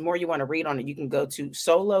if there's more you want to read on it, you can go to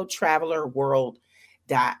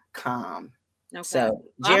solotravelerworld.com. Okay. So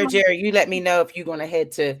Jerry, you let me know if you're going to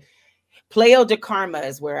head to Playa de Carmen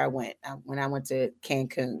is where I went when I went to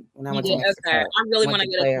Cancun. When I went to Mexico. Okay. I really want to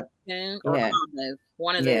go to Cancun or Carmen.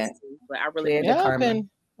 One of those two, but I really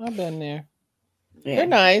I've been there. Yeah. They're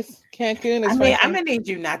nice. Cancun is I'm gonna need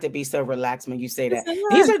you not to be so relaxed when you say that.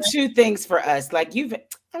 These are two things for us. Like I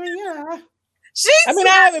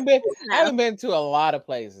haven't been to a lot of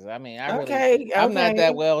places. I mean, I'm not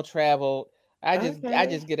that well traveled. I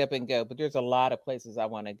just get up and go, but there's a lot of places I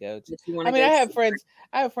want to go to. I have friends.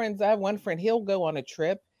 I have one friend, he'll go on a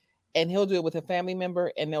trip and he'll do it with a family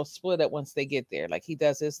member and they'll split up once they get there. Like he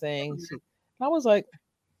does his thing. I was like,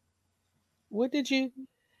 what did you?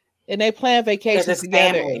 And they plan vacations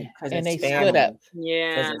together and they split up.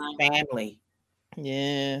 Yeah. Family.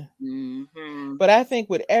 Yeah. Mm-hmm. But I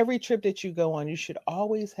think with every trip that you go on, you should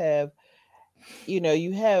always have,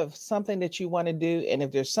 you have something that you want to do. And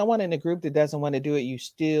if there's someone in the group that doesn't want to do it, you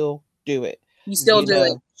still do it. You still do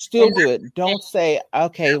it. Still do it. Don't say,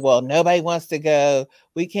 okay, well, nobody wants to go.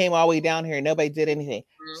 We came all the way down here. Nobody did anything.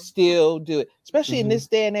 Still do it. Especially in this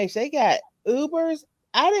day and age. They got Ubers.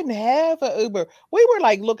 I didn't have an Uber. We were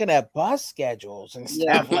like looking at bus schedules and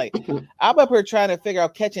stuff. Like, I'm up here trying to figure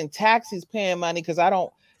out catching taxis, paying money because I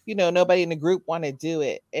don't, nobody in the group want to do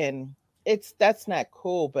it. And that's not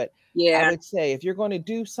cool. But I would say if you're going to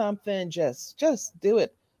do something, just do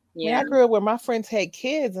it. When I grew up where my friends had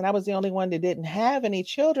kids and I was the only one that didn't have any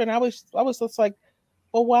children, I was just like,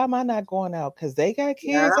 well, why am I not going out? Because they got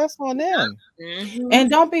kids. That's on them. And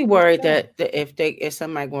don't be worried that if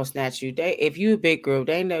somebody gonna snatch you, if you a big girl,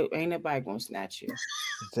 ain't nobody gonna snatch you.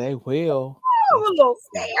 They will.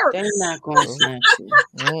 They're not gonna snatch you.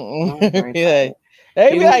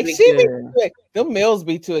 They be like, she be quick. The meals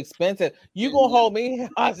be too expensive. You gonna hold me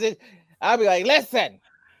hostage? I'll be like, listen.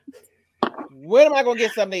 When am I gonna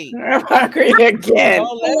get something to eat? I'm hungry again.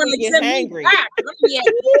 Don't let me get hangry.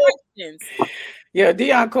 Yeah,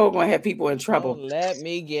 Dion Cole gonna have people in trouble. Don't let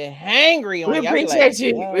me get hangry on you. We appreciate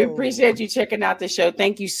you. No. We appreciate you checking out the show.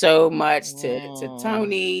 Thank you so much to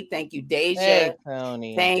Tony. Thank you, Deja. Hey,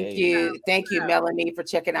 Tony. Thank you, Melanie, for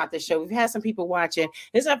checking out the show. We've had some people watching.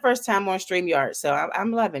 This is our first time on StreamYard, so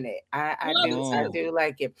I'm loving it. I do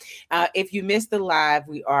like it. If you missed the live,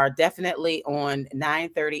 we are definitely on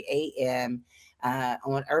 9:30 a.m.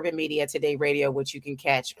 On Urban Media Today Radio, which you can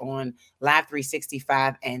catch on Live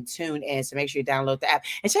 365 and tune in. So make sure you download the app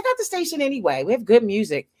and check out the station anyway. We have good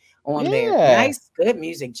music on there. Nice, good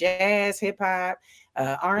music, jazz, hip hop,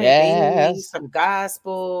 R&B, some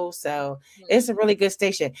gospel. So it's a really good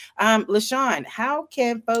station. LaShawn, how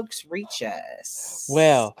can folks reach us?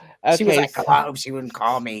 Well, okay, she was like, I hope she wouldn't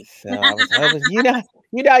call me. So I was hoping, you know,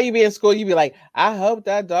 you be in school, you be like, I hope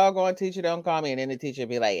that doggone teacher don't call me. And then the teacher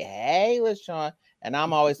be like, hey, LaShawn. And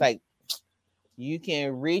I'm always like, you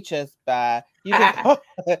can reach us by, you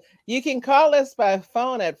can call us by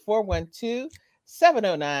phone at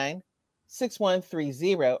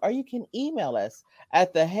 412-709-6130, or you can email us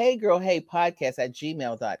at the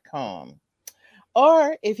heygirlheypodcast@gmail.com.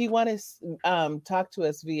 Or if you want to talk to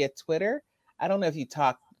us via Twitter, I don't know if you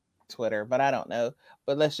talk Twitter, but I don't know.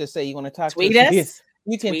 But let's just say you want to talk to us.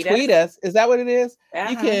 You can tweet us. Is that what it is?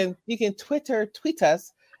 You can tweet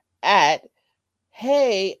us at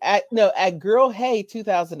Girl Hey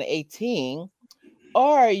 2018,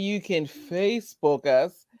 or you can Facebook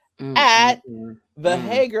us at the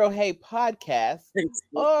Hey Girl Hey Podcast,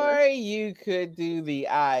 or you could do the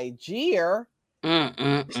IGer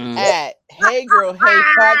at Hey Girl Hey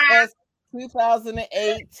Podcast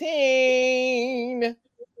 2018.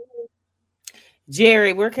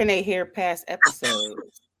 Jerry, where can they hear past episodes?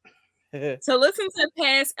 To listen to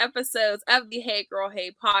past episodes of the Hey Girl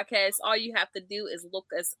Hey podcast, all you have to do is look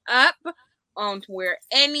us up on where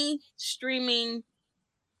any streaming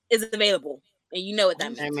is available. And you know what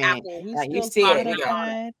that means. Apple, you see it. We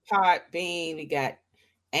got Podbean, we got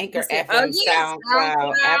Anchor FM,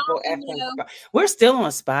 SoundCloud, Apple FM. We're still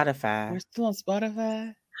on Spotify.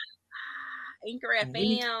 Anchor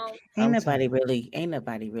FM. Ain't nobody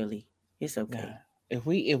really. It's okay. Nah.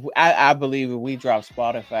 I believe if we drop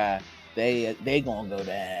Spotify, they gonna go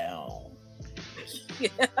down.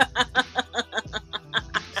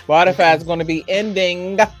 Spotify is gonna be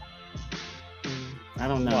ending. I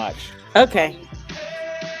don't know. Watch. Okay.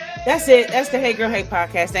 That's it. That's the Hey Girl Hey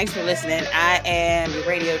podcast. Thanks for listening. I am your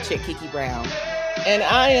radio chick, Kiki Brown. And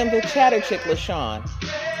I am the chatter chick, LaShawn.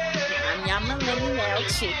 I'm your millennial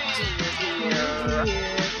chick, Gina.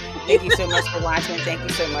 Thank you so much for watching. Thank you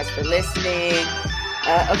so much for listening.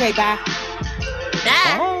 Okay, bye.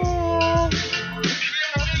 Bye.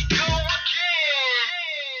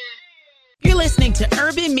 You're listening to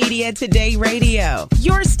Urban Media Today Radio,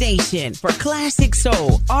 your station for classic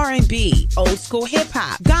soul, R&B, old school hip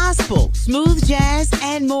hop, gospel, smooth jazz,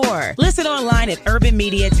 and more. Listen online at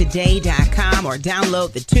urbanmediatoday.com or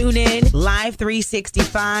download the TuneIn, Live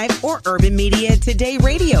 365, or Urban Media Today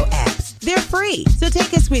Radio apps. They're free, so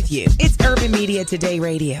take us with you. It's Urban Media Today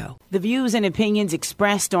Radio. The views and opinions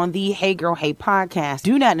expressed on the Hey Girl Hey podcast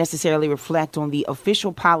do not necessarily reflect on the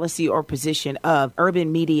official policy or position of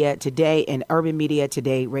Urban Media Today and Urban Media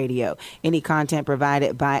Today Radio. Any content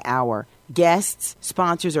provided by our guests,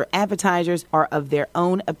 sponsors, or advertisers are of their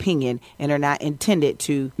own opinion and are not intended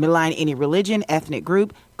to malign any religion, ethnic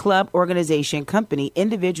group, club, organization, company,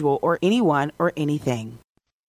 individual, or anyone or anything.